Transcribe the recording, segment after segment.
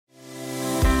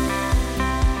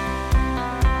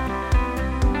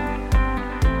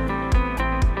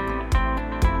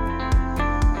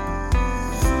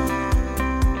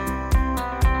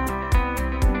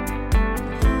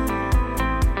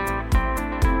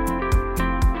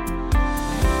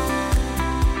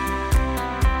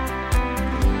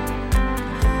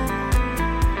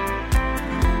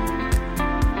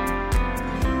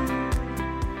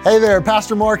Hey there,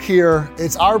 Pastor Marc here.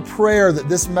 It's our prayer that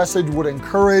this message would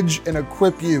encourage and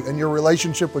equip you in your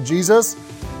relationship with Jesus.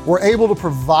 We're able to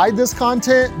provide this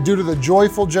content due to the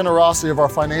joyful generosity of our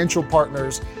financial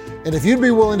partners. And if you'd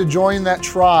be willing to join that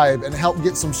tribe and help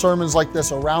get some sermons like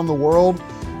this around the world,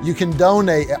 you can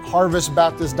donate at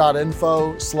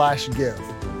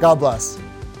harvestbaptist.info/give. God bless.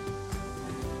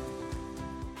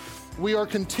 We are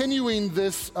continuing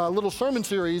this little sermon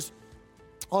series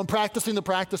on practicing the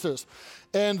practices.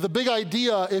 And the big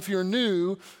idea, if you're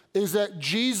new, is that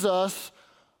Jesus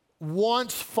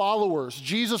wants followers.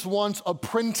 Jesus wants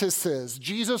apprentices.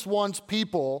 Jesus wants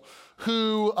people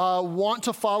who want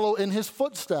to follow in his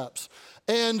footsteps.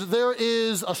 And there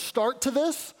is a start to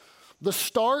this. The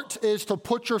start is to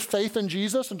put your faith in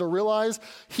Jesus and to realize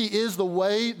he is the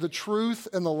way, the truth,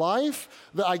 and the life,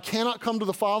 that I cannot come to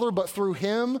the Father but through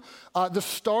him. The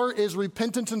start is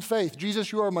repentance and faith.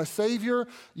 Jesus, you are my Savior.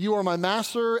 You are my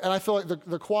Master. And I feel like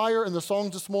the choir and the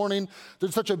songs this morning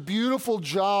did such a beautiful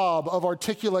job of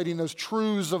articulating those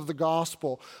truths of the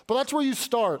gospel. But that's where you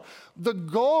start. The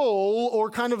goal, or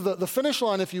kind of the finish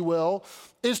line, if you will,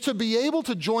 is to be able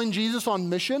to join Jesus on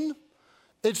mission.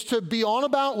 It's to be on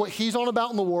about what he's on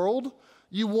about in the world.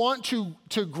 You want to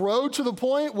grow to the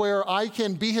point where I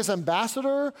can be his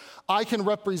ambassador, I can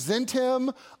represent him,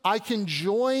 I can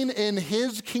join in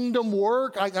his kingdom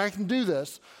work, I can do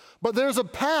this. But there's a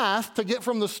path to get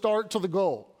from the start to the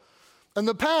goal. And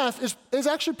the path is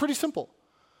actually pretty simple.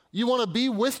 You want to be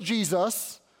with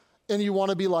Jesus and you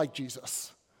want to be like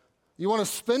Jesus. You want to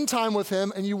spend time with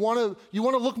him and you want to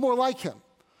look more like him.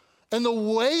 And the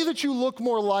way that you look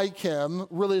more like him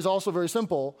really is also very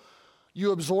simple.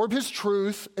 You absorb his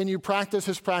truth and you practice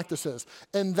his practices.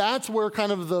 And that's where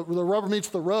kind of the rubber meets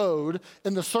the road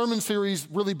and the sermon series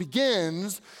really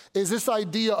begins, is this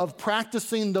idea of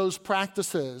practicing those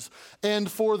practices.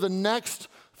 And for the next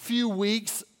few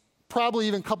weeks, probably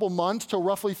even a couple months till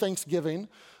roughly Thanksgiving,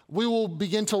 we will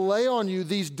begin to lay on you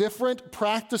these different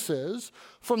practices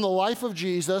from the life of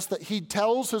Jesus that he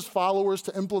tells his followers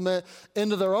to implement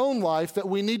into their own life that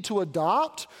we need to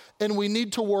adopt and we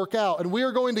need to work out. And we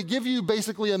are going to give you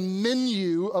basically a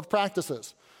menu of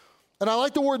practices. And I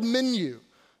like the word menu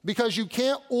because you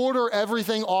can't order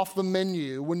everything off the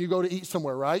menu when you go to eat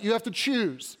somewhere, right? You have to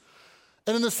choose.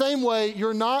 And in the same way,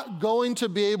 you're not going to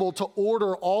be able to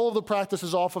order all of the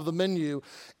practices off of the menu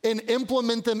and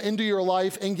implement them into your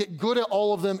life and get good at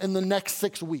all of them in the next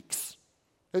 6 weeks.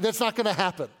 That's not going to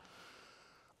happen.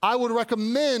 I would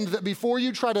recommend that before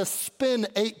you try to spin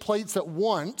 8 plates at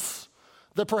once,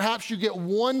 that perhaps you get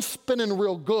one spinning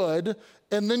real good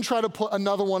and then try to put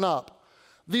another one up.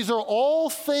 These are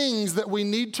all things that we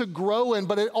need to grow in,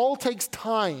 but it all takes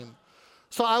time.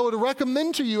 So I would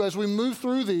recommend to you as we move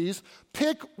through these,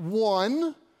 pick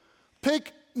one,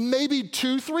 pick maybe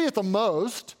 2, 3 at the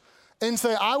most, and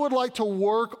say, I would like to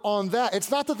work on that.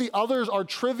 It's not that the others are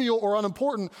trivial or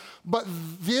unimportant, but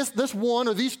this one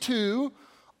or these 2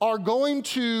 are going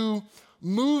to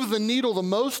move the needle the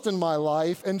most in my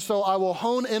life, and so I will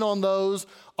hone in on those.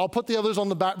 I'll put the others on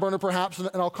the back burner perhaps, and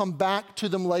I'll come back to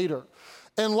them later.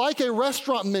 And like a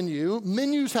restaurant menu,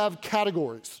 menus have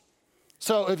categories.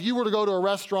 So if you were to go to a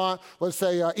restaurant, let's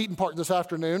say Eaton Park this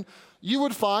afternoon, you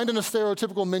would find in a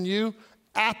stereotypical menu,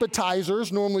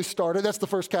 appetizers normally started. That's the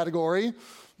first category.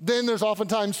 Then there's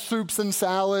oftentimes soups and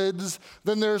salads.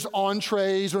 Then there's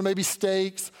entrees or maybe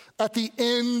steaks. At the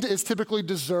end is typically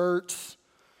desserts.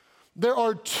 There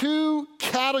are 2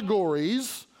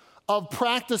 categories of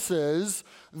practices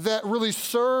that really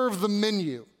serve the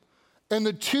menu. And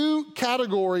the 2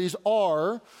 categories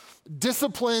are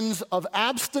disciplines of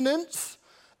abstinence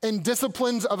and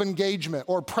disciplines of engagement,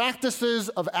 or practices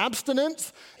of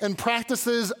abstinence and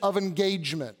practices of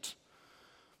engagement.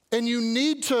 And you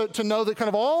need to know that kind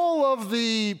of all of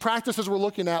the practices we're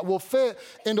looking at will fit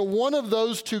into one of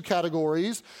those 2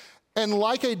 categories. And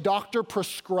like a doctor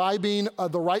prescribing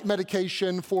the right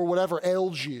medication for whatever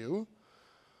ails you,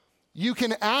 you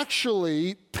can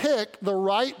actually pick the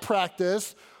right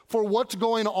practice for what's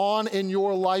going on in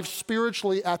your life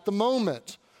spiritually at the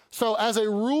moment. So as a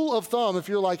rule of thumb, if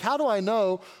you're like, how do I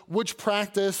know which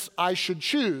practice I should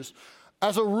choose?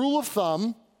 As a rule of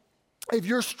thumb, if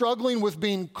you're struggling with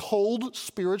being cold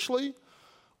spiritually,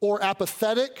 or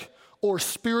apathetic, or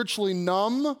spiritually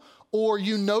numb, or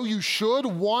you should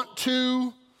want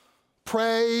to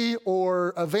pray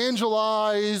or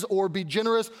evangelize or be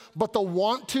generous, but the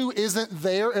want to isn't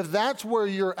there, if that's where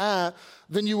you're at,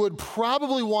 then you would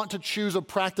probably want to choose a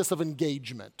practice of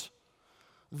engagement.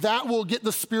 That will get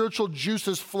the spiritual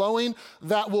juices flowing.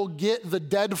 That will get the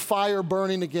dead fire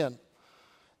burning again.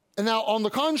 And now, on the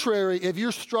contrary, if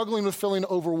you're struggling with feeling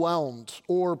overwhelmed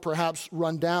or perhaps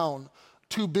run down,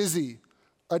 too busy,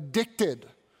 addicted,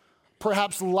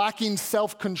 perhaps lacking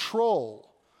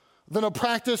self-control, then a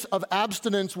practice of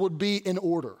abstinence would be in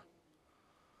order.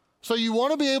 So you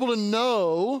want to be able to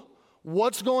know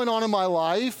what's going on in my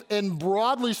life, and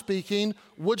broadly speaking,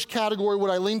 which category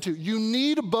would I lean to? You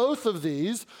need both of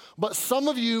these, but some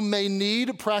of you may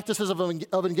need practices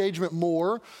of engagement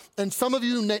more, and some of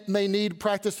you may need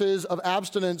practices of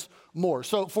abstinence more.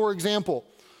 So, for example,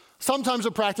 sometimes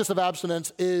a practice of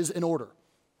abstinence is in order.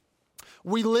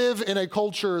 We live in a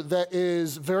culture that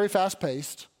is very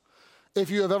fast-paced. If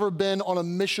you have ever been on a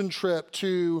mission trip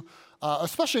to,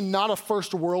 especially not a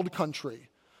first world country,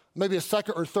 maybe a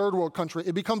second or third world country,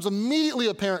 it becomes immediately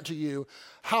apparent to you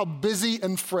how busy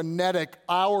and frenetic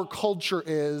our culture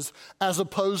is as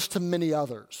opposed to many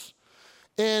others.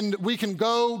 And we can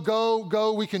go,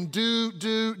 we can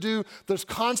do. There's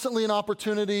constantly an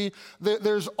opportunity.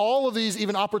 There's all of these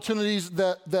even opportunities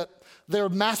that they're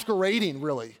masquerading,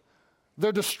 really.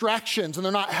 They're distractions and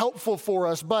they're not helpful for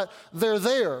us, but they're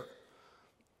there.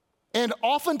 And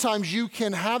oftentimes you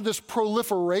can have this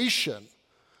proliferation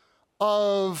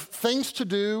of things to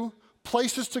do,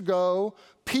 places to go,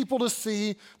 people to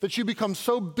see, that you become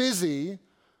so busy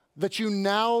that you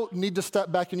now need to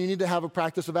step back and you need to have a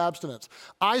practice of abstinence.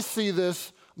 I see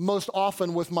this most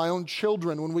often with my own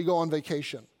children when we go on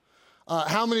vacation.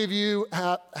 How many of you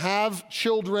have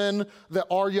children that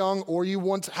are young, or you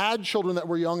once had children that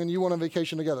were young and you went on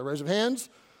vacation together? Raise your hands.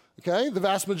 Okay, the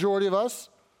vast majority of us.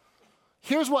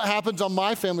 Here's what happens on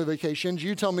my family vacations.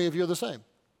 You tell me if you're the same.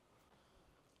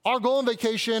 Our goal on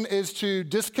vacation is to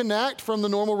disconnect from the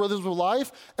normal rhythms of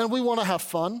life, and we want to have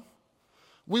fun.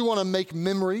 We want to make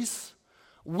memories.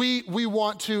 We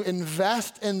want to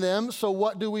invest in them. So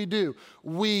what do?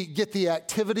 We get the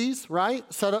activities, right,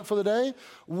 set up for the day.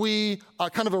 We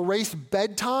kind of erase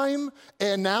bedtime,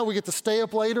 and now we get to stay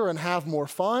up later and have more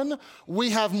fun. We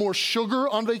have more sugar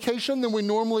on vacation than we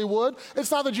normally would.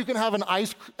 It's not that you can have an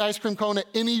ice cream cone at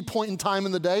any point in time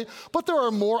in the day, but there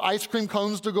are more ice cream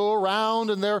cones to go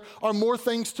around, and there are more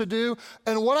things to do.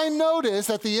 And what I notice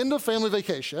at the end of family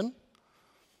vacation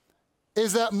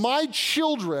is that my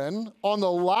children, on the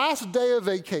last day of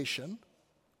vacation,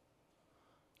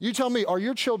 you tell me, are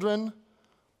your children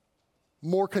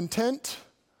more content,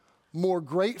 more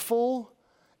grateful,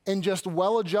 and just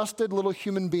well-adjusted little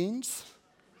human beings?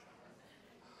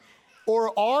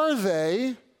 Or are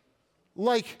they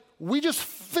like, we just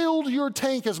filled your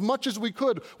tank as much as we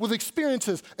could with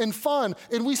experiences and fun,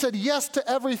 and we said yes to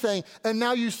everything, and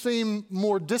now you seem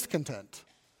more discontent?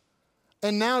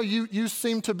 And now you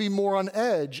seem to be more on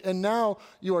edge, and now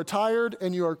you are tired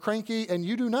and you are cranky and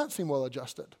you do not seem well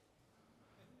adjusted.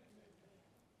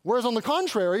 Whereas on the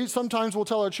contrary, sometimes we'll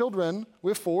tell our children,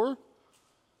 we have 4,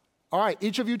 all right,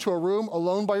 each of you to a room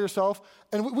alone by yourself.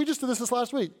 And we just did this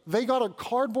last week. They got a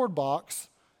cardboard box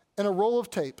and a roll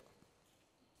of tape.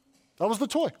 That was the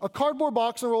toy, a cardboard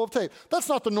box and a roll of tape. That's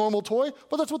not the normal toy,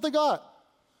 but that's what they got.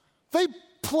 They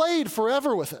played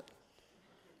forever with it.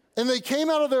 And they came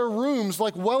out of their rooms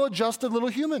like well-adjusted little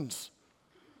humans.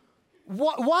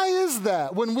 Why is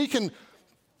that? When we can,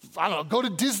 go to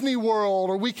Disney World,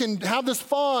 or we can have this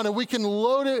fun, and we can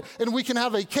load it, and we can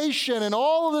have vacation, and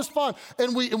all of this fun,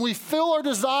 and we fill our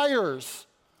desires.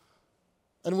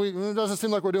 And it doesn't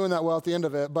seem like we're doing that well at the end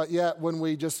of it, but yet when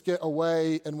we just get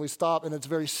away and we stop, and it's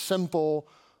very simple,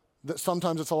 that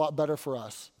sometimes it's a lot better for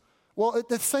us. Well,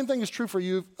 the same thing is true for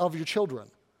you of your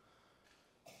children.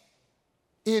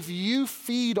 If you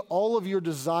feed all of your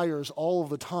desires all of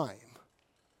the time,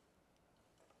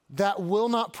 that will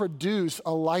not produce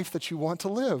a life that you want to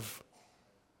live.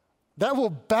 That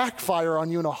will backfire on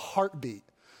you in a heartbeat.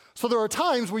 So there are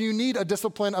times where you need a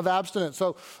discipline of abstinence.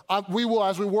 So we will,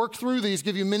 as we work through these,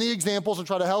 give you many examples and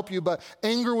try to help you, but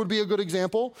anger would be a good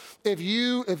example. If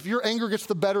your anger gets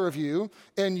the better of you,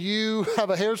 and you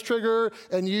have a hair's trigger,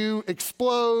 and you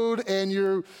explode, and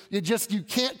you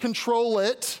can't control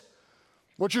it,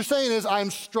 what you're saying is, I'm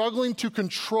struggling to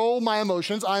control my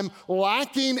emotions. I'm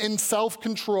lacking in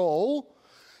self-control.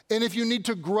 And if you need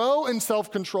to grow in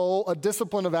self-control, a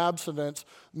discipline of abstinence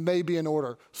may be in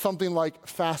order. Something like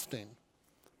fasting.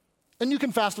 And you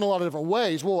can fast in a lot of different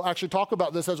ways. We'll actually talk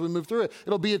about this as we move through it.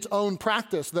 It'll be its own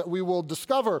practice that we will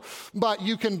discover. But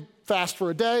you can fast for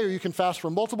a day, or you can fast for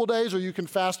multiple days, or you can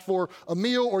fast for a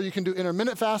meal, or you can do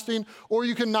intermittent fasting, or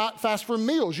you can not fast from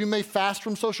meals. You may fast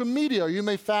from social media, or you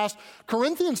may fast.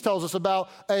 Corinthians tells us about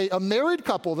a married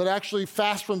couple that actually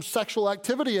fast from sexual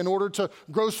activity in order to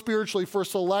grow spiritually for a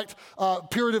select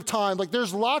period of time. Like,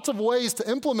 there's lots of ways to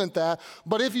implement that,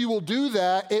 but if you will do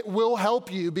that, it will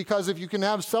help you, because if you can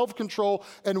have self-control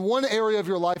in one area of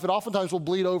your life, it oftentimes will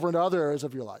bleed over into other areas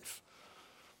of your life.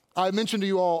 I mentioned to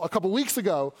you all a couple weeks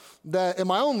ago that in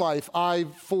my own life,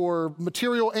 for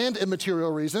material and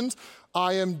immaterial reasons,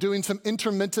 I am doing some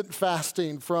intermittent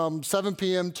fasting from 7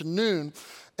 p.m. to noon.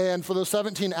 And for those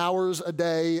 17 hours a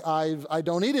day, I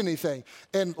don't eat anything.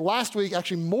 And last week,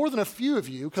 actually more than a few of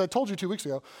you, because I told you 2 weeks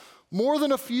ago, more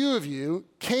than a few of you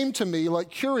came to me like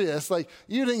curious, like,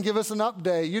 you didn't give us an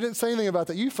update. You didn't say anything about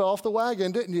that. You fell off the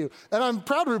wagon, didn't you? And I'm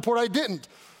proud to report I didn't.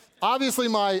 Obviously,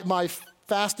 my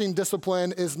fasting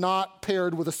discipline is not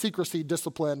paired with a secrecy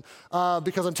discipline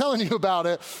because I'm telling you about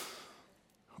it.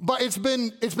 But it's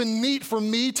been neat for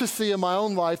me to see in my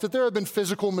own life that there have been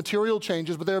physical, material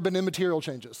changes, but there have been immaterial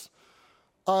changes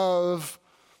of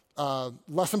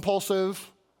less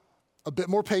impulsive, a bit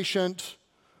more patient,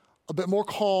 a bit more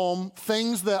calm,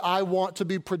 things that I want to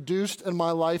be produced in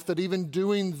my life that even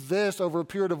doing this over a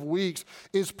period of weeks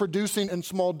is producing in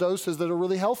small doses that are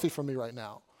really healthy for me right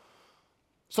now.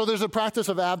 So there's a practice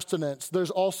of abstinence. There's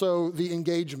also the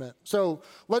engagement. So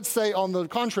let's say, on the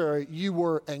contrary, you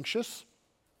were anxious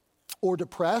or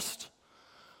depressed.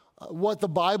 What the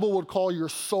Bible would call your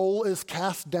soul is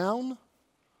cast down.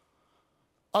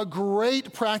 A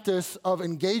great practice of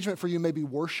engagement for you may be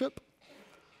worship.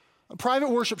 Private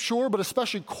worship, sure, but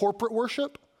especially corporate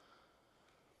worship.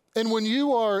 And when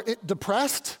you are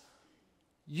depressed,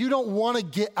 you don't want to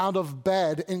get out of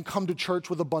bed and come to church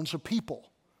with a bunch of people.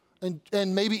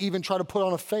 And maybe even try to put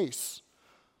on a face.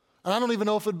 And I don't even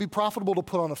know if it'd be profitable to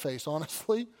put on a face,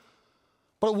 honestly.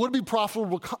 But it would be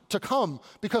profitable to come,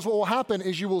 because what will happen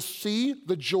is you will see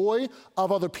the joy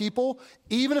of other people.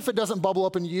 Even if it doesn't bubble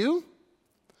up in you,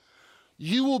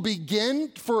 you will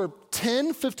begin for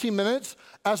 10, 15 minutes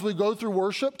as we go through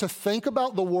worship to think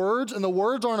about the words, and the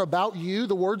words aren't about you.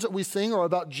 The words that we sing are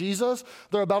about Jesus.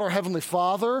 They're about our Heavenly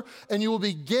Father, and you will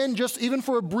begin, just even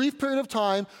for a brief period of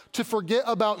time, to forget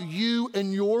about you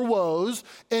and your woes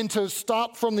and to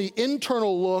stop from the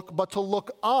internal look, but to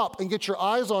look up and get your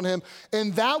eyes on Him,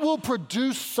 and that will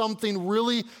produce something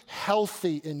really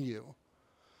healthy in you.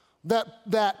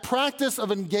 That practice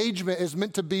of engagement is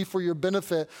meant to be for your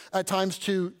benefit at times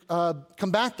to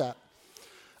combat that.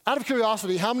 Out of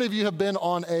curiosity, how many of you have been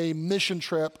on a mission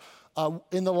trip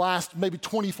in the last maybe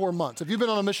 24 months? If you've been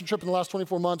on a mission trip in the last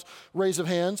 24 months, raise of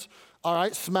hands. All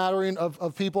right, smattering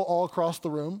of people all across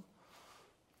the room.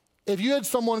 If you had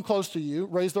someone close to you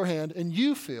raise their hand and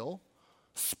you feel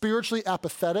spiritually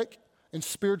apathetic and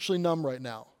spiritually numb right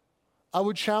now, I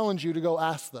would challenge you to go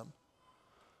ask them.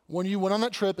 When you went on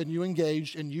that trip and you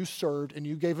engaged and you served and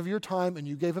you gave of your time and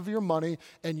you gave of your money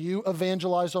and you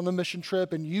evangelized on the mission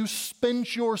trip and you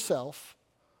spent yourself,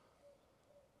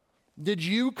 did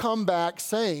you come back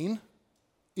saying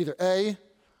either A,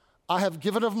 I have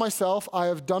given of myself, I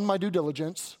have done my due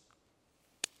diligence,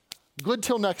 good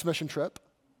till next mission trip,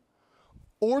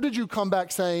 or did you come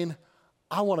back saying,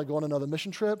 I want to go on another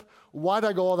mission trip? Why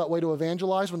did I go all that way to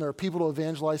evangelize when there are people to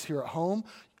evangelize here at home?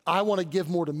 I want to give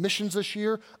more to missions this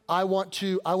year. I want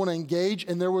to engage.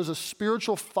 And there was a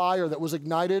spiritual fire that was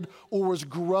ignited or was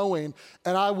growing.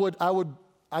 And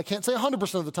I can't say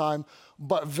 100% of the time,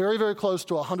 but very, very close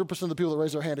to 100% of the people that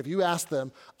raise their hand, if you ask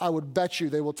them, I would bet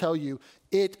you they will tell you,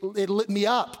 it lit me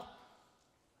up.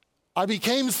 I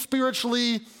became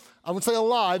spiritually, I would say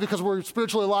alive, because we're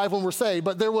spiritually alive when we're saved,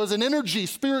 but there was an energy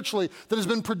spiritually that has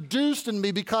been produced in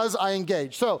me because I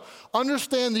engaged. So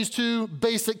understand these two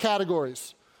basic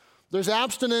categories. There's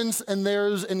abstinence and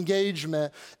there's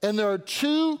engagement. And there are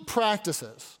two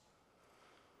practices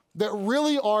that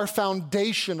really are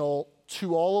foundational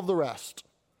to all of the rest.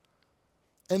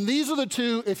 And these are the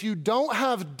two, if you don't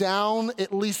have down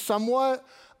at least somewhat,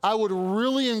 I would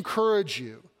really encourage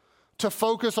you to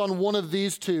focus on one of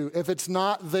these two if it's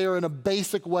not there in a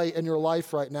basic way in your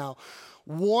life right now.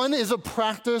 One is a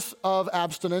practice of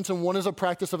abstinence and one is a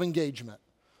practice of engagement.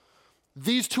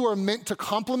 These two are meant to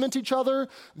complement each other.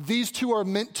 These two are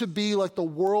meant to be like the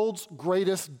world's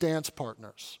greatest dance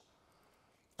partners.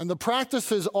 And the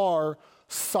practices are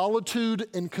solitude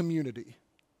and community.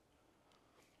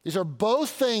 These are both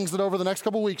things that over the next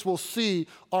couple of weeks we'll see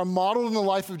are modeled in the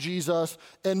life of Jesus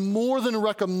and more than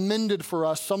recommended for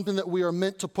us, something that we are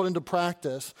meant to put into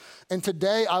practice. And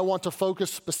today I want to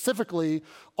focus specifically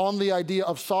on the idea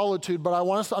of solitude, but I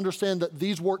want us to understand that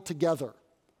these work together.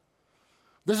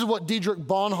 This is what Dietrich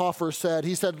Bonhoeffer said.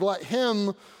 He said, let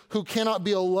him who cannot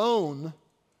be alone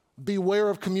beware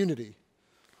of community.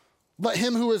 Let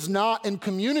him who is not in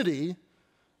community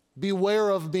beware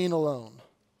of being alone.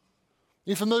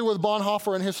 You familiar with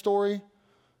Bonhoeffer and his story?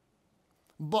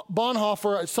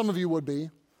 Bonhoeffer, some of you would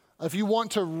be. If you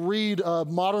want to read a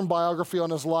modern biography on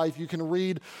his life, you can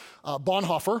read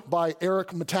Bonhoeffer by Eric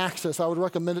Metaxas. I would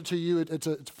recommend it to you. It's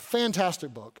a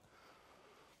fantastic book.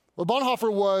 Well,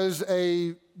 Bonhoeffer was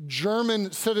a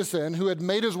German citizen who had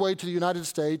made his way to the United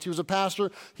States. He was a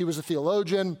pastor, he was a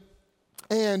theologian,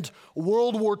 and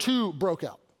World War II broke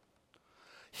out.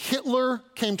 Hitler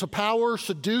came to power,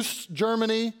 seduced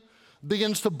Germany,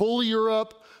 begins to bully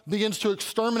Europe, begins to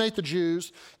exterminate the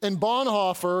Jews, and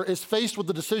Bonhoeffer is faced with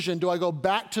the decision, do I go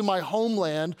back to my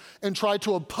homeland and try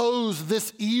to oppose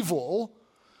this evil,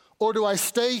 or do I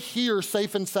stay here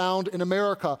safe and sound in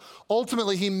America?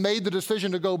 Ultimately, he made the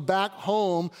decision to go back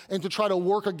home and to try to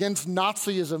work against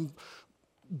Nazism,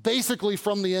 basically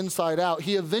from the inside out.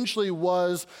 He eventually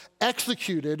was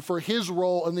executed for his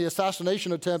role in the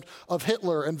assassination attempt of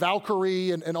Hitler and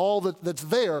Valkyrie and all that's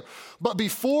there. But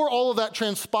before all of that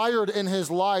transpired in his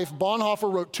life,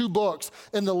 Bonhoeffer wrote 2 books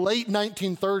in the late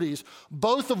 1930s,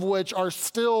 both of which are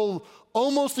still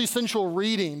almost essential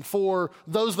reading for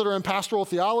those that are in pastoral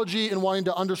theology and wanting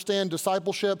to understand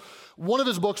discipleship. One of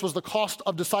his books was The Cost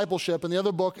of Discipleship, and the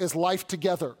other book is Life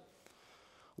Together.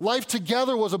 Life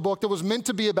Together was a book that was meant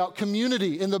to be about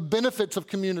community and the benefits of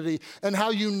community and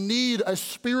how you need a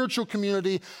spiritual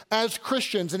community as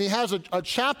Christians. And he has a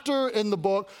chapter in the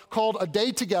book called A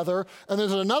Day Together, and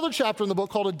there's another chapter in the book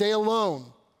called A Day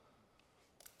Alone.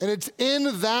 And it's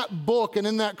in that book and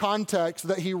in that context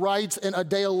that he writes in A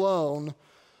Day Alone,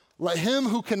 let him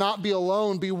who cannot be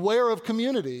alone beware of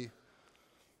community,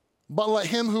 but let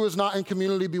him who is not in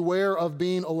community beware of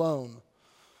being alone.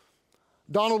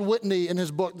 Donald Whitney, in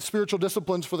his book, Spiritual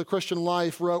Disciplines for the Christian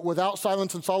Life, wrote, without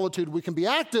silence and solitude, we can be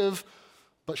active,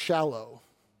 but shallow.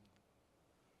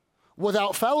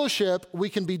 Without fellowship, we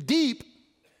can be deep,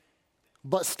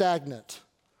 but stagnant.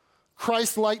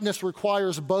 Christ-likeness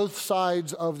requires both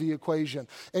sides of the equation.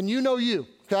 And you know you,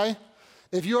 okay?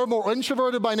 If you're more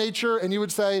introverted by nature and you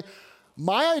would say,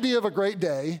 my idea of a great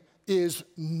day is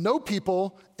no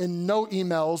people and no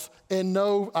emails and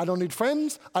no, I don't need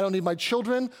friends, I don't need my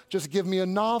children, just give me a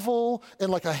novel and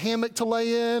like a hammock to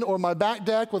lay in or my back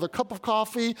deck with a cup of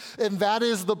coffee, and that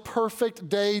is the perfect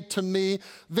day to me,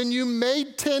 then you may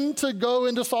tend to go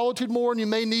into solitude more and you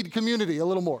may need community a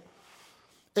little more.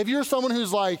 If you're someone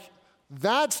who's like,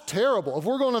 that's terrible. If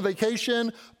we're going on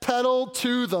vacation, pedal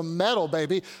to the metal,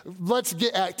 baby. Let's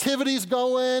get activities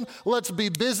going. Let's be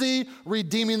busy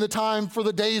redeeming the time for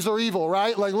the days are evil,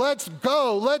 right? Like, let's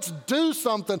go. Let's do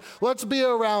something. Let's be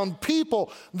around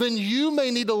people. Then you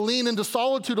may need to lean into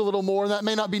solitude a little more, and that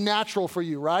may not be natural for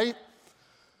you, right?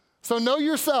 So know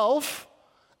yourself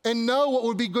and know what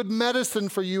would be good medicine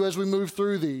for you as we move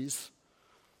through these.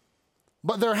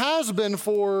 But there has been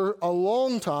for a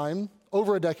long time,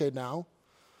 over a decade now,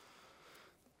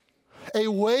 a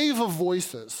wave of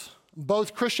voices,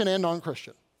 both Christian and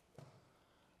non-Christian,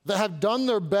 that have done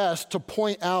their best to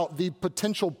point out the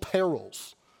potential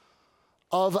perils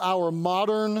of our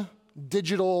modern,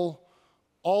 digital,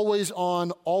 always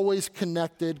on, always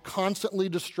connected, constantly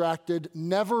distracted,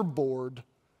 never bored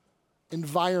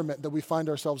environment that we find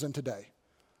ourselves in today.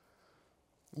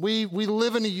 We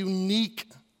live in a unique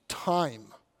time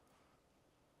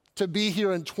to be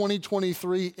here in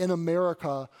 2023 in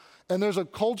America, and there's a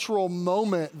cultural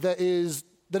moment that is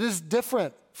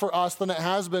different for us than it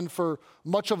has been for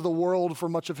much of the world, for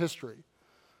much of history.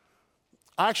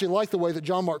 I actually like the way that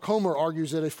John Mark Comer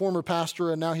argues it, a former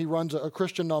pastor, and now he runs a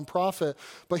Christian nonprofit,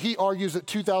 but he argues that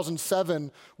 2007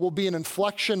 will be an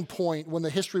inflection point when the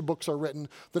history books are written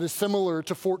that is similar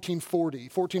to 1440.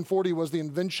 1440 was the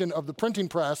invention of the printing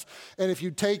press, and if you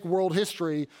take world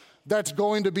history, that's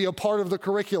going to be a part of the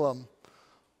curriculum.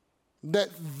 That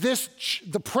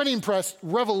the printing press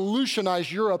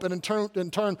revolutionized Europe and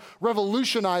in turn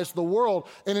revolutionized the world.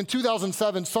 And in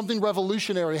 2007, something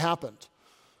revolutionary happened.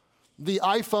 The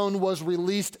iPhone was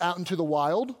released out into the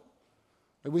wild.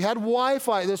 We had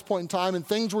Wi-Fi at this point in time and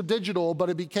things were digital,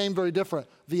 but it became very different.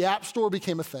 The App Store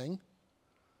became a thing.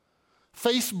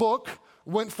 Facebook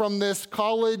went from this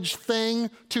college thing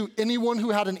to anyone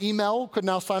who had an email could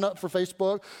now sign up for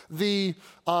Facebook. The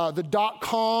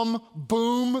dot-com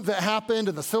boom that happened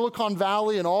in the Silicon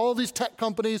Valley and all these tech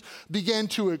companies began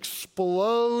to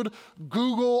explode.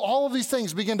 Google, all of these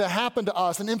things began to happen to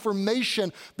us, and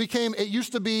information became, it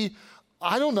used to be,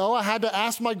 I don't know, I had to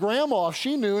ask my grandma if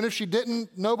she knew, and if she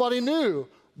didn't, nobody knew.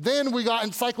 Then we got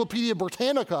Encyclopedia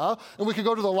Britannica, and we could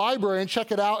go to the library and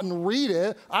check it out and read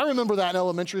it. I remember that in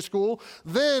elementary school.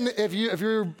 Then if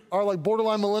you are like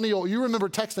borderline millennial, you remember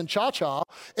texting Cha-Cha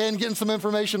and getting some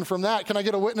information from that. Can I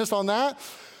get a witness on that?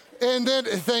 And then,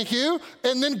 thank you.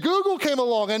 And then Google came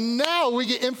along, and now we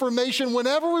get information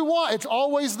whenever we want. It's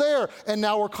always there. And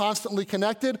now we're constantly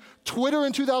connected. Twitter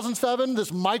in 2007,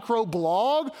 this micro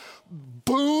blog,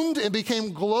 boomed and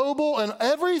became global, and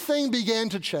everything began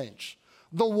to change.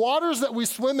 The waters that we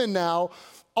swim in now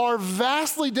are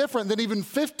vastly different than even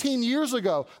 15 years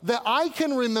ago that I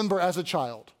can remember as a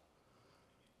child.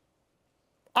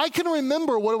 I can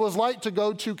remember what it was like to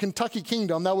go to Kentucky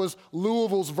Kingdom, that was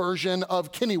Louisville's version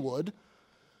of Kennywood,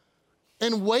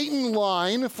 and wait in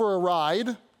line for a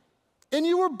ride, and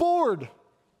you were bored.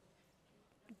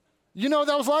 You know what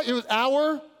that was like? It was an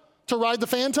hour to ride the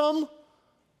Phantom,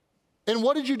 and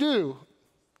what did you do?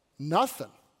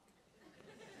 Nothing.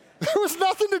 There was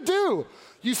nothing to do.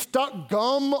 You stuck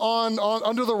gum on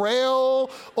under the rail,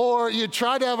 or you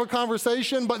tried to have a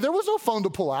conversation, but there was no phone to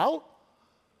pull out.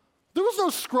 There was no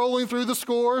scrolling through the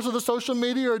scores or the social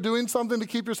media or doing something to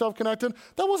keep yourself connected.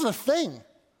 That wasn't a thing.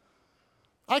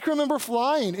 I can remember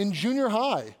flying in junior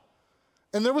high,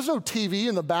 and there was no TV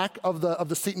in the back of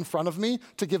the seat in front of me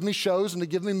to give me shows and to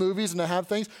give me movies and to have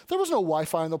things. There was no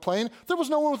Wi-Fi on the plane. There was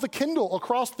no one with a Kindle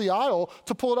across the aisle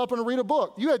to pull it up and read a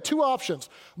book. You had two options: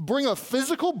 bring a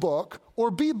physical book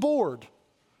or be bored.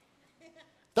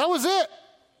 That was it.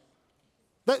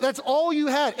 That's all you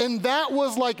had. And that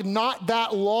was like not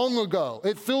that long ago.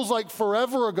 It feels like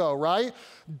forever ago, right?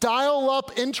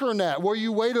 Dial-up internet where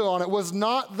you waited on it was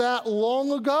not that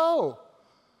long ago.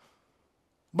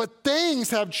 But things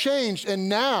have changed, and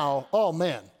now, oh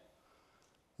man,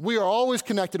 we are always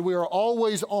connected. We are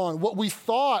always on. What we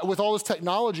thought with all this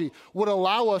technology would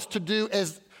allow us to do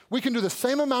is we can do the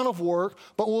same amount of work,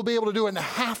 but we'll be able to do it in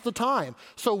half the time.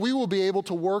 So we will be able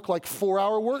to work like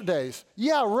 4-hour work days.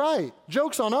 Yeah, right.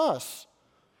 Joke's on us.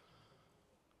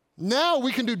 Now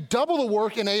we can do double the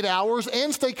work in 8 hours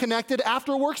and stay connected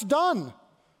after work's done.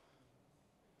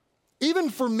 Even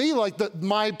for me, like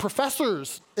my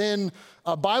professors in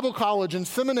Bible college and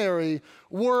seminary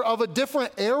were of a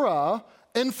different era,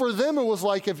 and for them it was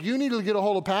like, if you needed to get a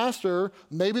hold of pastor,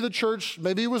 maybe the church,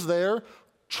 maybe he was there,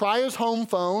 try his home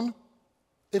phone.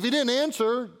 If he didn't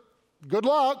answer, good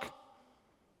luck.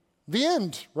 The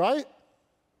end, right?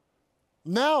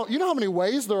 Now, you know how many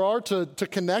ways there are to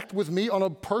connect with me on a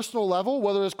personal level,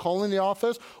 whether it's calling the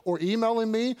office or emailing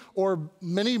me, or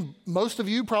most of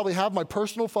you probably have my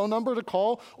personal phone number to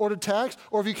call or to text,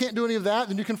 or if you can't do any of that,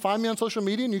 then you can find me on social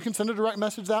media and you can send a direct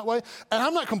message that way. And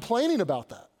I'm not complaining about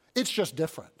that. It's just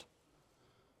different.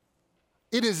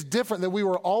 It is different that we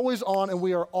were always on and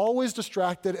we are always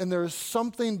distracted, and there's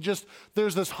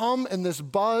this hum and this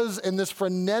buzz and this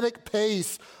frenetic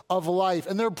pace of life.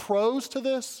 And there are pros to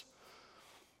this.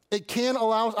 It can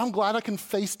allow, I'm glad I can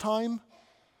FaceTime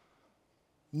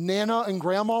Nana and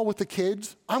Grandma with the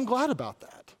kids. I'm glad about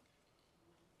that.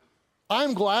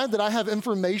 I'm glad that I have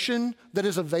information that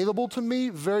is available to me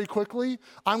very quickly.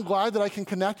 I'm glad that I can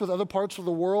connect with other parts of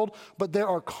the world, but there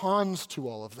are cons to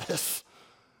all of this.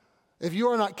 If you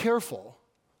are not careful,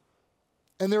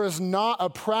 and there is not a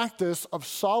practice of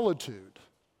solitude,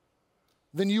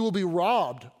 then you will be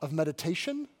robbed of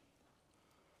meditation.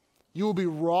 You will be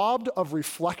robbed of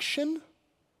reflection.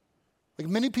 Like,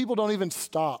 many people don't even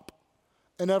stop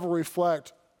and ever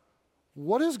reflect,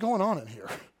 what is going on in here?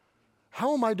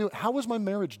 How am I doing? How is my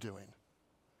marriage doing?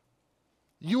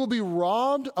 You will be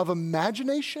robbed of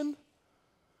imagination.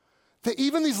 That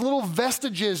even these little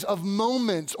vestiges of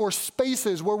moments or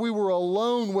spaces where we were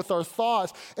alone with our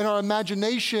thoughts and our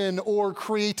imagination or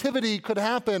creativity could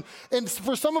happen. And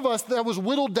for some of us, that was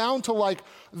whittled down to like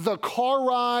the car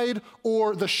ride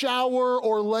or the shower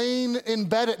or laying in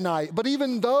bed at night. But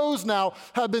even those now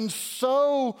have been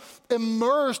so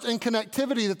immersed in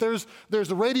connectivity that there's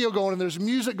the radio going and there's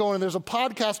music going and there's a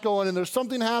podcast going and there's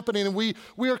something happening, and we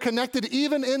are connected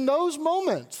even in those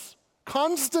moments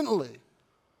constantly.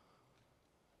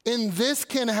 And this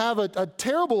can have a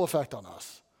terrible effect on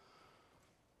us.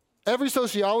 Every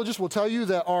sociologist will tell you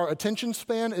that our attention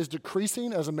span is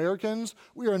decreasing as Americans.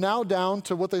 We are now down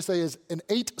to what they say is an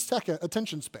 8-second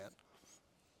attention span.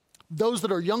 Those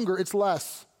that are younger, it's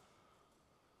less.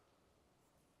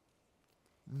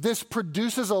 This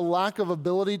produces a lack of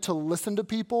ability to listen to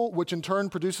people, which in turn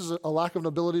produces a lack of an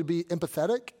ability to be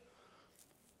empathetic.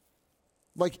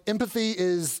 Like, empathy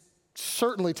is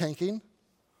certainly tanking.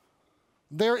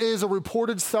 There is a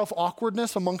reported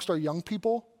self-awkwardness amongst our young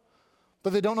people,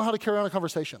 but they don't know how to carry on a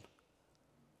conversation.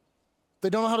 They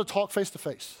don't know how to talk face to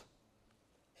face.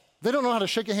 They don't know how to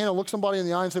shake a hand and look somebody in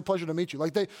the eye and say, pleasure to meet you.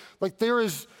 Like there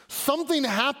is something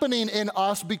happening in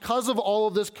us because of all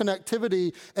of this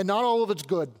connectivity, and not all of it's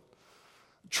good.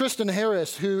 Tristan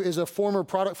Harris, who is a former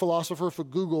product philosopher for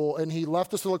Google, and he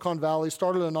left the Silicon Valley,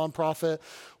 started a nonprofit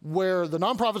where the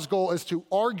nonprofit's goal is to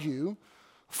argue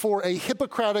for a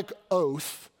Hippocratic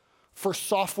oath for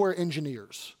software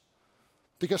engineers.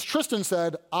 Because Tristan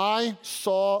said, I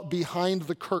saw behind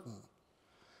the curtain,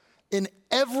 and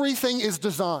everything is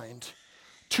designed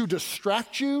to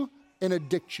distract you and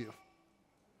addict you.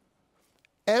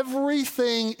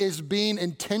 Everything is being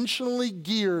intentionally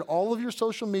geared, all of your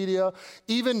social media,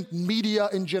 even media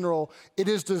in general, it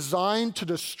is designed to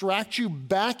distract you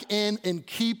back in and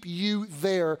keep you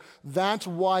there. That's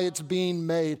why it's being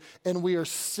made. And we are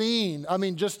seeing,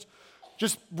 just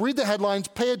read the headlines,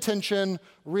 pay attention,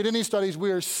 read any studies,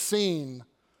 we are seeing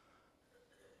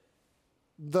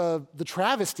the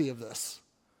travesty of this.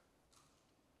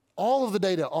 All of the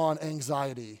data on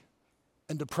anxiety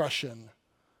and depression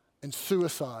and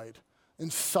suicide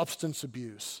and substance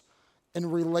abuse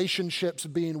and relationships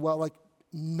being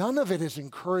none of it is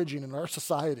encouraging in our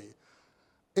society.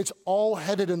 It's all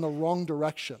headed in the wrong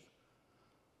direction.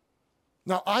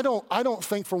 Now, I don't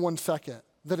think for one second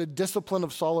that a discipline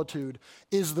of solitude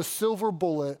is the silver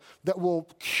bullet that will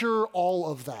cure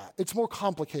all of that. It's more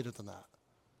complicated than that.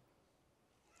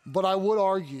 But I would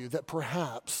argue that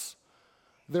perhaps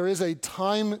there is a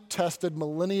time-tested,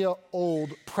 millennia-old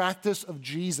practice of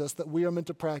Jesus that we are meant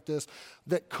to practice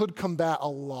that could combat a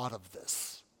lot of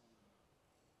this.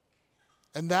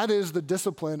 And that is the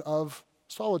discipline of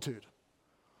solitude.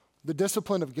 The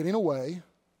discipline of getting away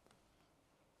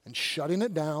and shutting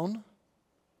it down,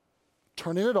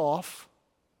 turning it off,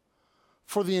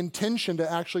 for the intention to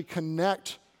actually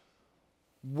connect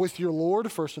with your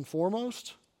Lord first and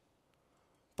foremost,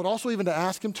 but also even to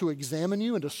ask him to examine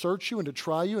you and to search you and to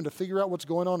try you and to figure out what's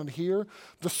going on in here.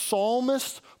 The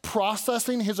psalmist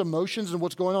processing his emotions and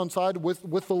what's going on inside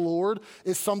with the Lord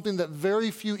is something that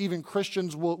very few, even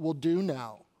Christians, will do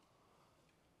now.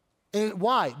 And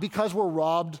why? Because we're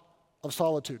robbed of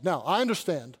solitude. Now, I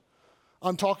understand.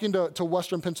 I'm talking to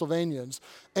Western Pennsylvanians,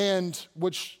 and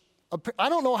I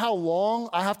don't know how long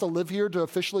I have to live here to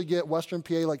officially get Western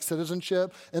PA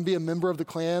citizenship and be a member of the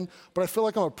Klan, but I feel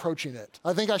like I'm approaching it.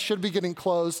 I think I should be getting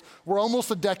close. We're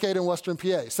almost a decade in Western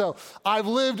PA. So I've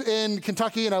lived in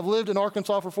Kentucky, and I've lived in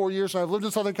Arkansas for 4 years, and I've lived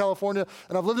in Southern California,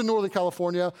 and I've lived in Northern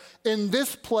California, and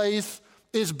this place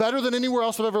is better than anywhere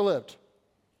else I've ever lived.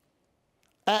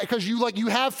 Because you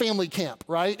have family camp,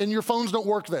 right? And your phones don't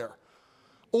work there.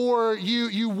 Or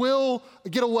you will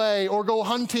get away or go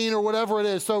hunting or whatever it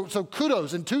is. So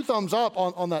kudos and 2 thumbs up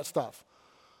on that stuff.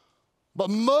 But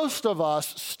most of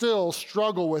us still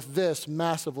struggle with this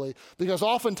massively, because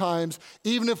oftentimes,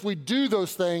 even if we do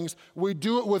those things, we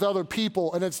do it with other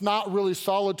people, and it's not really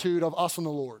solitude of us and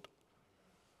the Lord.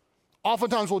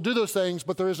 Oftentimes we'll do those things,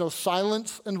 but there is no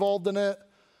silence involved in it,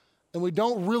 and we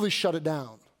don't really shut it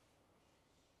down.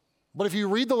 But if you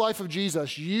read the life of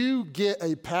Jesus, you get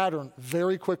a pattern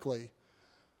very quickly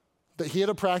that he had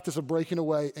a practice of breaking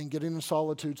away and getting in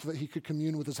solitude so that he could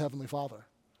commune with his heavenly Father.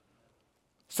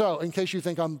 So, in case you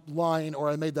think I'm lying or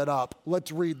I made that up,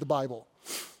 let's read the Bible.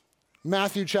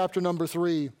 Matthew chapter number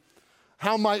 3.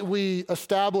 How might we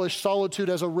establish solitude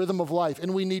as a rhythm of life?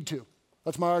 And we need to.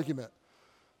 That's my argument.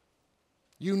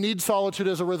 You need solitude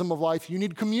as a rhythm of life. You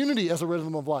need community as a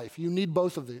rhythm of life. You need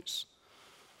both of these.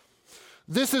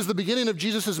 This is the beginning of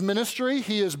Jesus' ministry.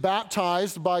 He is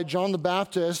baptized by John the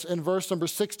Baptist in verse number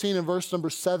 16 and verse number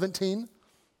 17.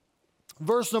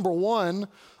 Verse number 1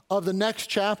 of the next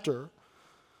chapter,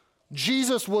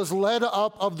 Jesus was led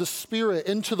up of the Spirit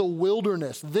into the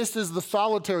wilderness. This is the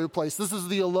solitary place. This is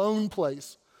the alone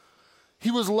place.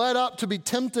 He was led up to be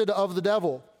tempted of the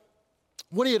devil.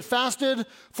 When he had fasted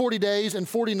 40 days and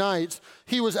 40 nights,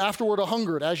 he was afterward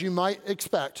a-hungered, as you might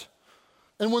expect.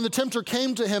 And when the tempter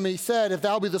came to him, he said, if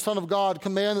thou be the Son of God,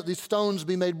 command that these stones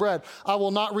be made bread. I will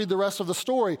not read the rest of the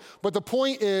story, but the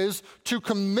point is to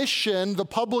commission the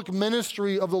public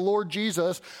ministry of the Lord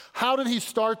Jesus. How did he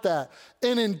start that?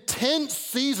 An intense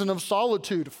season of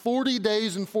solitude, 40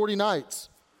 days and 40 nights.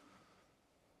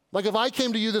 Like if I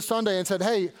came to you this Sunday and said,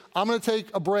 hey, I'm going to take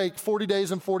a break, 40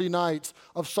 days and 40 nights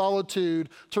of solitude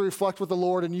to reflect with the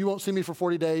Lord, and you won't see me for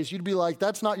 40 days, you'd be like,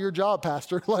 that's not your job,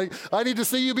 Pastor. I need to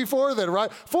see you before then,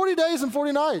 right? 40 days and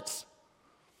 40 nights.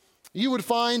 You would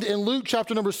find in Luke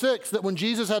chapter number 6 that when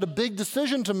Jesus had a big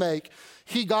decision to make,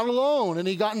 he got alone and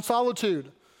he got in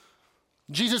solitude.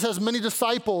 Jesus has many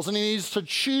disciples, and he needs to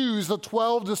choose the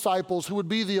 12 disciples who would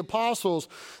be the apostles.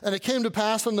 And it came to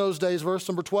pass in those days, verse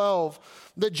number 12,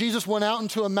 that Jesus went out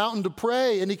into a mountain to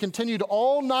pray, and he continued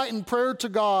all night in prayer to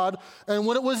God. And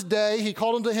when it was day, he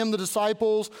called unto him the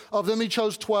disciples. Of them he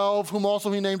chose 12, whom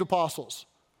also he named apostles.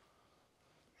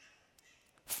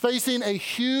 Facing a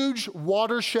huge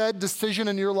watershed decision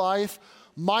in your life,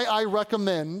 might I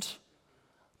recommend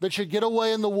that you get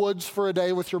away in the woods for a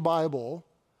day with your Bible,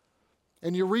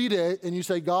 and you read it, and you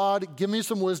say, God, give me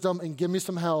some wisdom and give me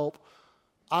some help.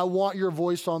 I want your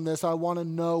voice on this. I want to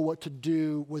know what to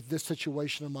do with this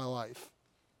situation in my life.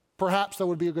 Perhaps that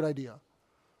would be a good idea.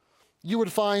 You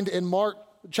would find in Mark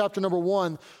chapter number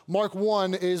 1, Mark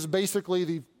 1 is basically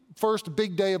the first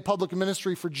big day of public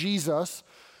ministry for Jesus,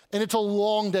 and it's a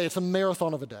long day. It's a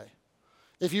marathon of a day.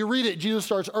 If you read it, Jesus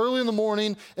starts early in the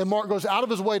morning, and Mark goes out of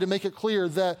his way to make it clear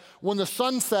that when the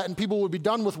sun set and people would be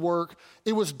done with work,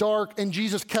 it was dark, and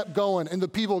Jesus kept going, and the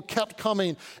people kept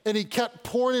coming, and he kept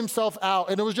pouring himself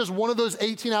out, and it was just one of those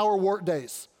 18-hour work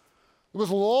days. It was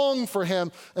long for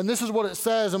him, and this is what it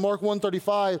says in Mark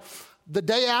 1:35. The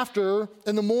day after,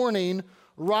 in the morning,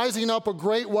 rising up a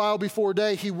great while before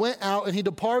day, he went out, and he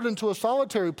departed into a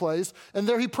solitary place, and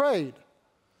there he prayed.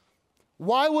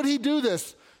 Why would he do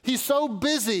this? He's so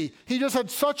busy. He just had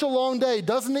such a long day.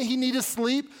 Doesn't he need to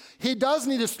sleep? He does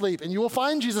need to sleep. And you will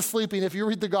find Jesus sleeping if you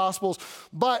read the Gospels.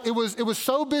 But it was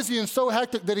so busy and so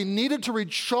hectic that he needed to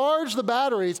recharge the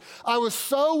batteries. I was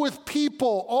so with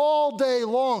people all day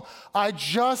long. I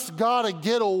just got to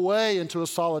get away into a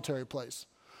solitary place.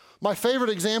 My favorite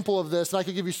example of this, and I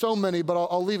could give you so many, but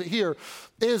I'll leave it here,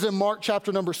 is in Mark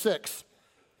chapter number 6.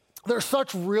 There's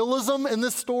such realism in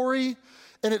this story.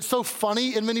 And it's so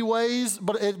funny in many ways,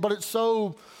 but it's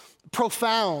so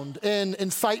profound and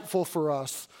insightful for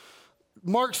us.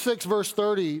 Mark 6, verse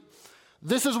 30,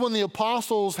 this is when the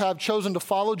apostles have chosen to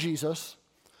follow Jesus.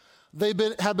 They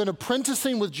have been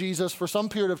apprenticing with Jesus for some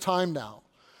period of time now.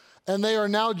 And they are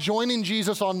now joining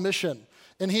Jesus on mission.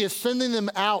 And he is sending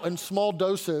them out in small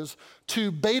doses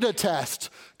to beta test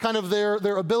kind of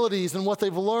their abilities and what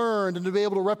they've learned and to be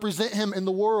able to represent him in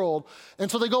the world.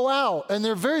 And so they go out, and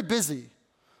they're very busy.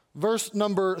 Verse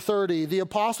number 30, the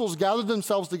apostles gathered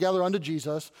themselves together unto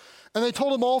Jesus, and they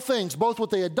told him all things, both what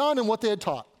they had done and what they had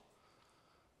taught.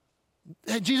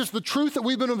 Hey, Jesus, the truth that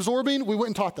we've been absorbing, we went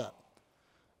and taught that.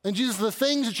 And Jesus, the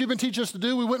things that you've been teaching us to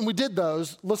do, we went and we did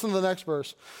those. Listen to the next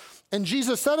verse. And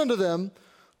Jesus said unto them,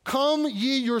 come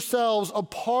ye yourselves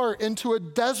apart into a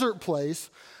desert place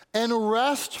and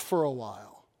rest for a while.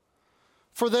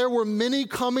 For there were many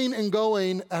coming and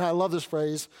going, and I love this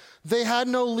phrase, they had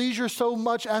no leisure so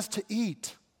much as to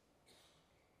eat.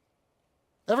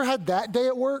 Ever had that day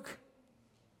at work?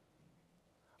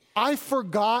 I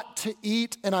forgot to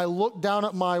eat, and I looked down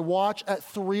at my watch at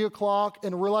 3 o'clock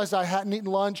and realized I hadn't eaten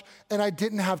lunch, and I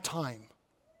didn't have time.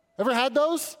 Ever had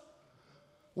those?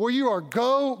 Where you are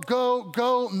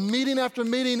go, meeting after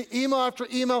meeting, email after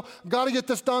email, got to get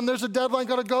this done, there's a deadline,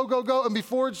 got to go, and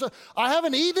before it's, I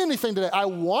haven't eaten anything today. I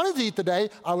wanted to eat today,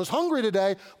 I was hungry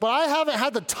today, but I haven't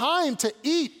had the time to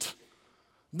eat.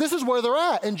 This is where they're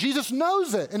at, and Jesus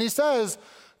knows it, and he says,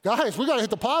 guys, we got to hit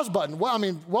the pause button.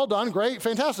 Well done, great,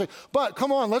 fantastic, but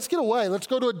come on, let's get away. Let's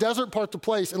go to a desert part of the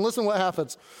place, and listen what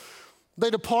happens. They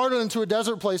departed into a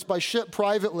desert place by ship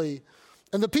privately.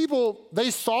 And the people, they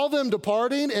saw them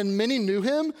departing, and many knew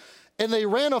him, and they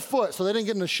ran afoot. So they didn't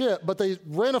get in a ship, but they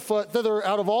ran afoot thither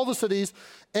out of all the cities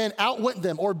and outwent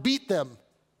them or beat them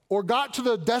or got to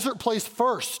the desert place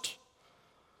first.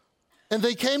 And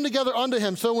they came together unto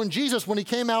him. So when he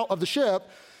came out of the ship,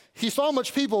 he saw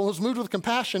much people and was moved with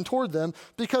compassion toward them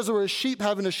because there were sheep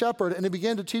having a shepherd, and he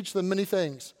began to teach them many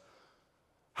things.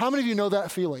 How many of you know that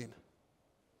feeling?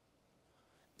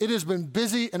 It has been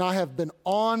busy, and I have been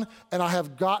on, and I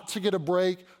have got to get a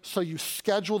break, so you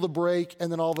schedule the break,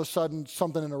 and then all of a sudden,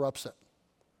 something interrupts it.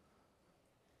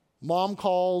 Mom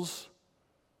calls,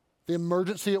 the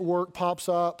emergency at work pops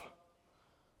up,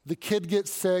 the kid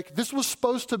gets sick. This was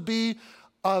supposed to be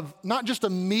not just a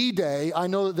me day. I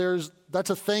know that that's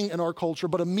a thing in our culture,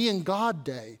 but a me and God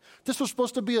day. This was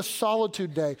supposed to be a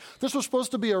solitude day. This was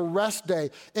supposed to be a rest day,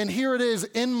 and here it is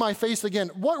in my face again.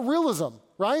 What realism,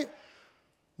 right?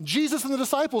 Jesus and the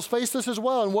disciples face this as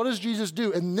well. And what does Jesus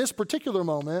do? In this particular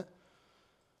moment,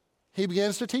 he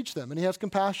begins to teach them, and he has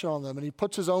compassion on them, and he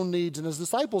puts his own needs and his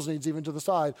disciples' needs even to the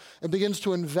side and begins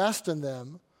to invest in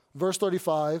them. Verse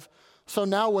 35, so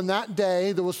now when that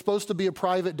day that was supposed to be a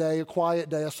private day, a quiet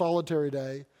day, a solitary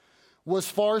day, was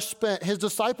far spent, his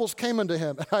disciples came unto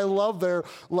him. And I love their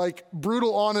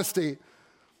brutal honesty.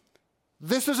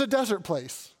 This is a desert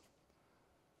place.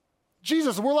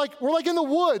 Jesus, we're like in the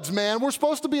woods, man. We're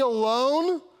supposed to be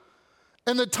alone,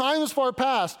 and the time is far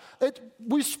past.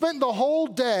 We spent the whole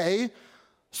day,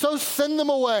 so send them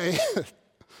away.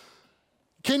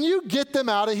 Can you get them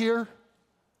out of here?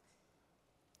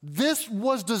 This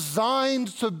was designed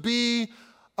to be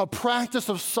a practice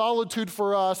of solitude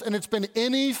for us, and it's been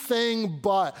anything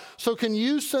but. So can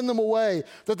you send them away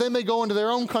that they may go into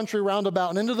their own country roundabout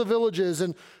and into the villages?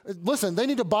 And listen, they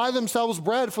need to buy themselves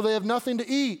bread, for they have nothing to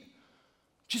eat.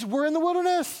 Jesus, we're in the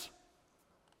wilderness.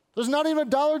 There's not even a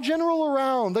Dollar General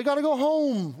around. They got to go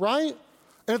home, right?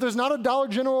 And if there's not a Dollar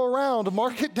General around,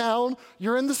 mark it down.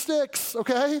 You're in the sticks,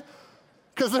 okay?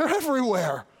 Because they're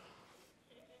everywhere.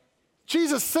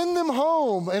 Jesus, send them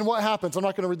home. And what happens? I'm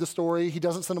not going to read the story. He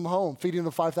doesn't send them home. Feeding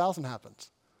the 5,000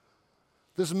 happens.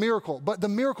 This miracle. But the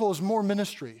miracle is more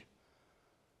ministry.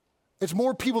 It's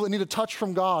more people that need a touch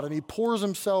from God, and he pours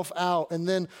himself out. And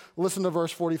then listen to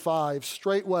verse 45.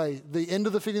 Straightway, the end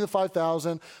of the feeding of the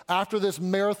 5,000, after this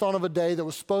marathon of a day that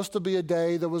was supposed to be a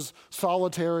day that was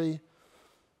solitary,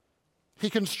 he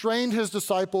constrained his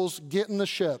disciples, get in the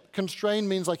ship. Constrained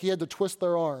means like he had to twist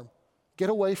their arm. Get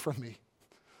away from me.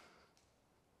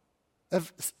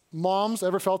 Have moms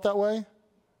ever felt that way?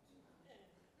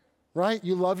 Right?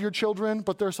 You love your children,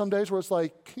 but there are some days where it's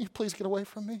like, can you please get away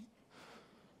from me?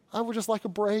 I would just like a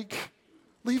break.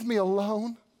 Leave me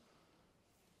alone.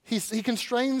 He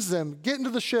constrains them. Get into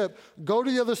the ship. Go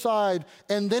to the other side.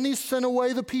 And then he sent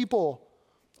away the people.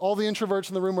 All the introverts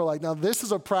in the room were like, now this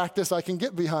is a practice I can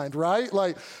get behind, right?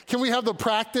 Like, can we have the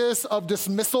practice of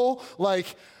dismissal?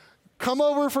 Like, come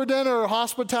over for dinner or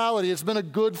hospitality. It's been a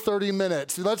good 30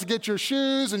 minutes. Let's get your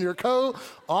shoes and your coat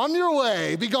on your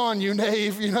way. Be gone, you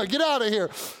knave. Get out of here.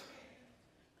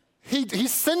 He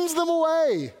sends them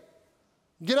away.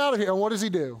 Get out of here. And what does he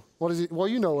do? Well,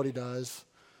 you know what he does.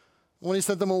 When he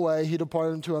sent them away, he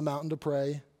departed into a mountain to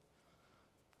pray.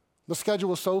 The schedule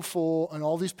was so full, and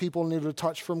all these people needed a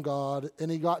touch from God. And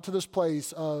he got to this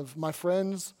place of, my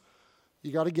friends,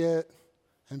 you got to get,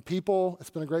 and people, it's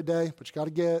been a great day, but you got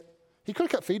to get. He could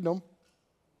have kept feeding them.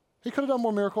 He could have done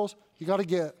more miracles. You got to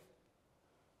get.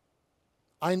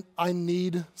 I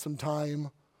need some time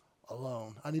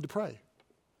alone. I need to pray.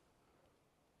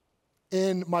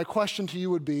 And my question to you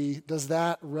would be, does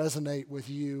that resonate with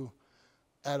you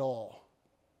at all?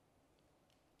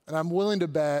 And I'm willing to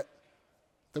bet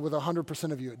that with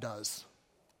 100% of you it does.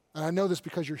 And I know this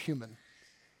because you're human.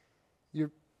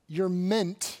 You're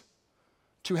meant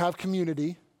to have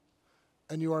community,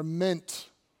 and you are meant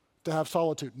to have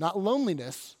solitude. Not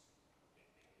loneliness,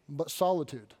 but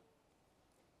solitude.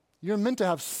 You're meant to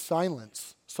have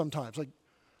silence sometimes. Like,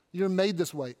 you're made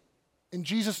this way. And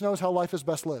Jesus knows how life is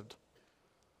best lived.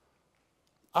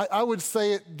 I would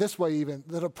say it this way even,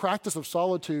 that a practice of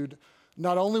solitude,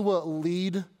 not only will it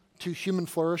lead to human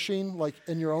flourishing, like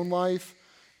in your own life,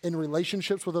 in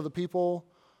relationships with other people,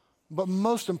 but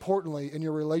most importantly, in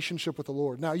your relationship with the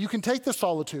Lord. Now, you can take this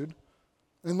solitude,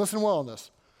 and listen well on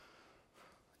this.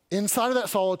 Inside of that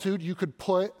solitude, you could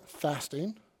put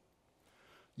fasting.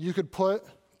 You could put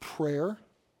prayer.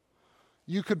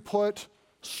 You could put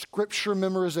scripture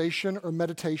memorization or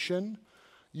meditation.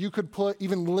 You could put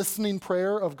even listening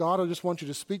prayer of, God, I just want you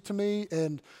to speak to me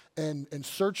and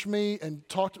search me and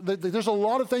talk. There's a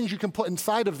lot of things you can put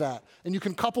inside of that, and you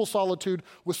can couple solitude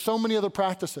with so many other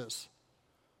practices.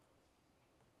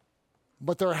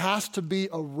 But there has to be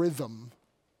a rhythm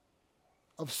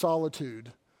of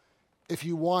solitude if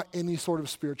you want any sort of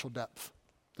spiritual depth.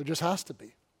 There just has to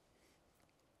be.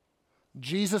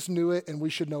 Jesus knew it, and we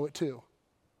should know it too.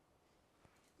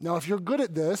 Now, if you're good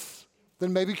at this,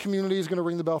 then maybe community is going to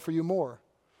ring the bell for you more.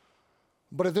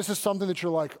 But if this is something that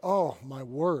you're like, oh, my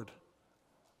word,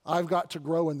 I've got to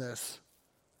grow in this,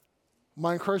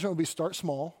 my encouragement would be start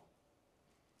small.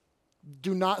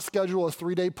 Do not schedule a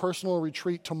 3-day personal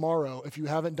retreat tomorrow if you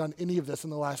haven't done any of this in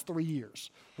the last 3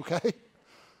 years, okay?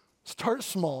 Start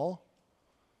small,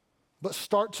 but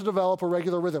start to develop a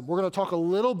regular rhythm. We're going to talk a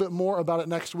little bit more about it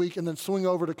next week and then swing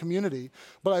over to community.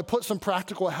 But I put some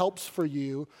practical helps for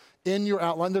you in your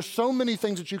outline. There's so many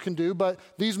things that you can do, but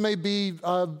these may be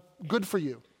good for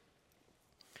you.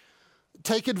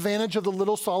 Take advantage of the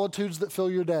little solitudes that fill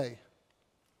your day,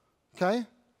 okay?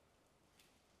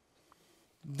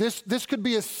 This could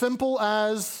be as simple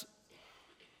as,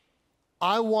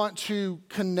 I want to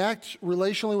connect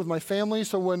relationally with my family,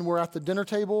 so when we're at the dinner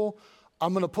table,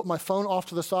 I'm going to put my phone off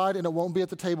to the side and it won't be at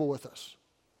the table with us.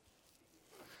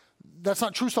 That's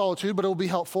not true solitude, but it will be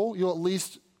helpful. You'll at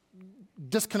least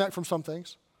disconnect from some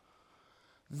things.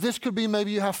 This could be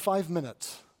maybe you have 5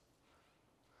 minutes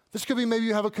This could be maybe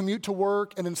you have a commute to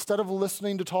work, and instead of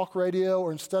listening to talk radio,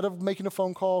 or instead of making a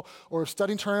phone call, or instead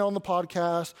of turning on the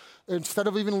podcast, instead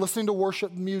of even listening to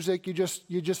worship music, you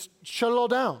just shut it all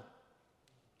down.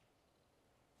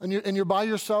 And you're by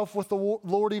yourself with the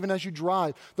Lord even as you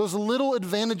drive. Those little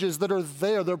advantages that are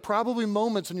there are probably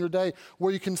moments in your day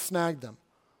where you can snag them.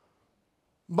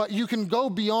 But you can go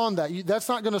beyond that. That's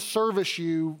not going to service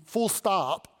you full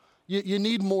stop. You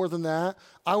need more than that.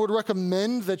 I would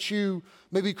recommend that you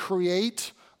maybe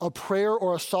create a prayer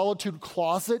or a solitude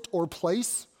closet or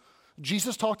place.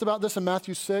 Jesus talked about this in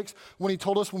Matthew 6 when he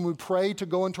told us when we pray to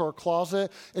go into our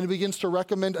closet, and he begins to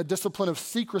recommend a discipline of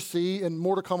secrecy, and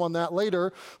more to come on that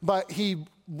later. But he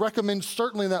recommends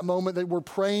certainly in that moment that we're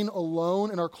praying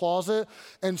alone in our closet,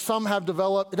 and some have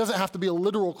developed, it doesn't have to be a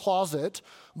literal closet,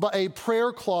 but a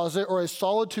prayer closet or a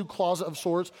solitude closet of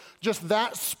sorts, just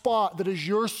that spot that is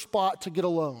your spot to get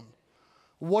alone.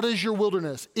 What is your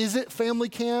wilderness? Is it family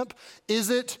camp? Is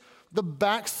it the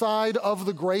backside of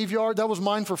the graveyard? That was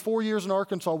mine for 4 years in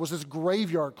Arkansas, was this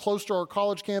graveyard close to our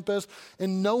college campus,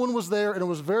 and no one was there, and it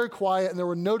was very quiet, and there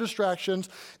were no distractions,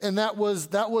 and that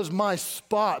was my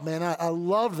spot, man. I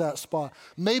love that spot.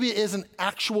 Maybe it is an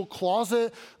actual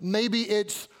closet. Maybe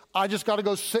it's, I just got to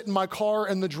go sit in my car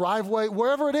in the driveway.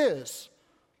 Wherever it is,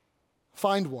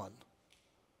 find one.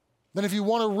 Then if you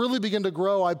want to really begin to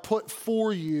grow, I put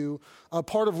for you a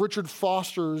part of Richard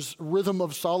Foster's Rhythm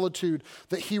of Solitude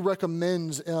that he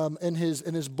recommends in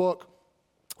his book,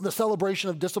 The Celebration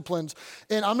of Disciplines.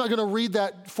 And I'm not going to read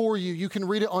that for you. You can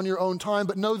read it on your own time,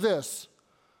 but know this.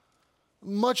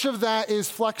 Much of that is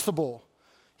flexible.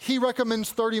 He recommends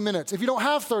 30 minutes. If you don't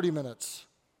have 30 minutes,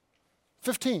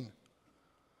 15.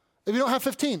 If you don't have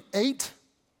 15, 8.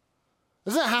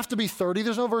 Doesn't it have to be 30?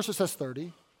 There's no verse that says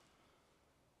 30.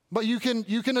 But you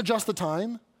can adjust the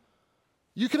time.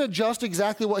 You can adjust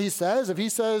exactly what he says. If he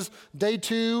says, day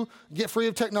 2, get free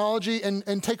of technology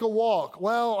and take a walk.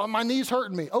 Well, my knee's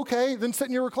hurting me. Okay, then sit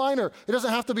in your recliner. It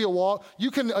doesn't have to be a walk.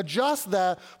 You can adjust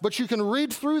that, but you can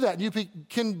read through that. You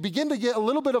can begin to get a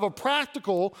little bit of a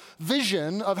practical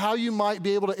vision of how you might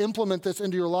be able to implement this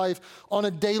into your life on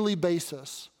a daily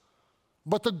basis.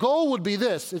 But the goal would be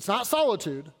this. It's not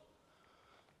solitude.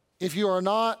 If you are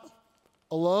not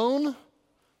alone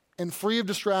and free of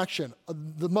distraction,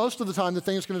 the most of the time the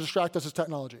thing that's going to distract us is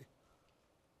technology.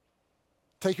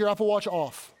 Take your Apple Watch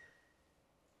off.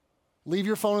 Leave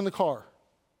your phone in the car.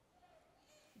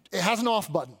 It has an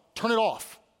off button. Turn it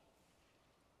off.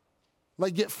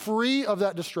 Like, get free of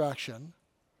that distraction.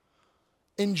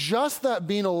 And just that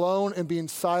being alone and being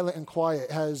silent and quiet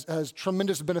has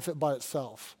tremendous benefit by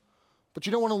itself. But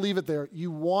you don't want to leave it there. You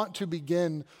want to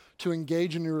begin to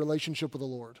engage in your relationship with the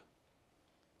Lord.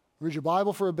 Read your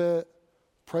Bible for a bit,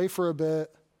 pray for a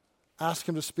bit, ask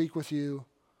him to speak with you,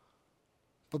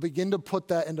 but begin to put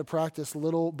that into practice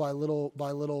little by little by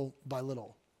little by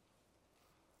little.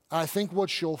 I think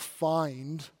what you'll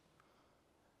find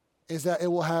is that it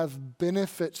will have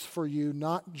benefits for you,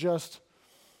 not just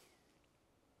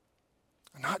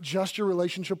your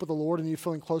relationship with the Lord and you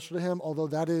feeling closer to him, although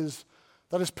that is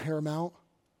paramount.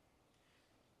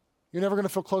 You're never going to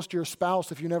feel close to your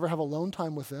spouse if you never have alone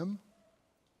time with them.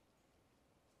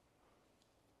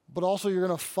 But also you're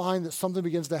going to find that something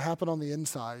begins to happen on the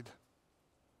inside.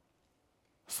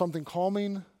 Something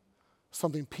calming,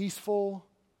 something peaceful,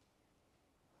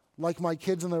 like my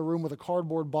kids in their room with a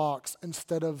cardboard box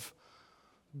instead of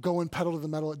going pedal to the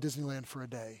metal at Disneyland for a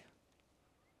day.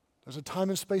 There's a time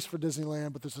and space for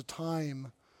Disneyland, but there's a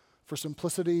time for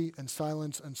simplicity and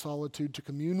silence and solitude to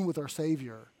commune with our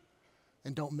Savior,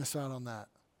 and don't miss out on that.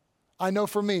 I know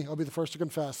for me, I'll be the first to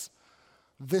confess,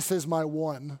 this is my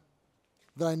one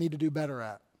that I need to do better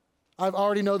at. I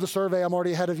already know the survey. I'm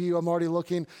already ahead of you. I'm already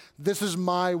looking. This is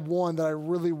my one that I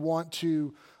really want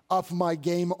to up my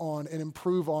game on and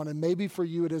improve on, and maybe for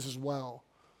you it is as well,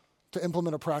 to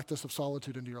implement a practice of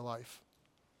solitude into your life.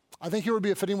 I think here would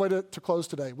be a fitting way to close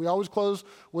today. We always close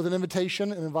with an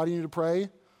invitation and inviting you to pray.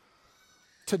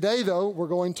 Today, though, we're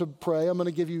going to pray. I'm going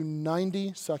to give you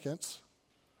 90 seconds.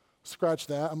 Scratch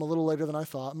that. I'm a little later than I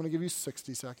thought. I'm going to give you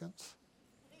 60 seconds.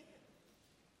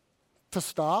 To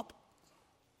stop.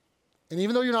 And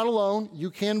even though you're not alone, you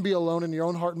can be alone in your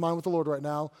own heart and mind with the Lord right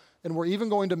now. And we're even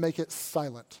going to make it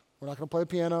silent. We're not going to play a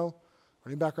piano or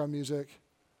any background music.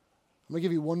 I'm going to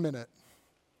give you 1 minute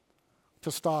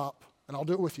to stop, and I'll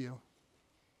do it with you,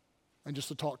 and just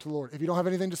to talk to the Lord. If you don't have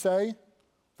anything to say,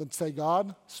 then say,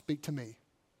 God, speak to me.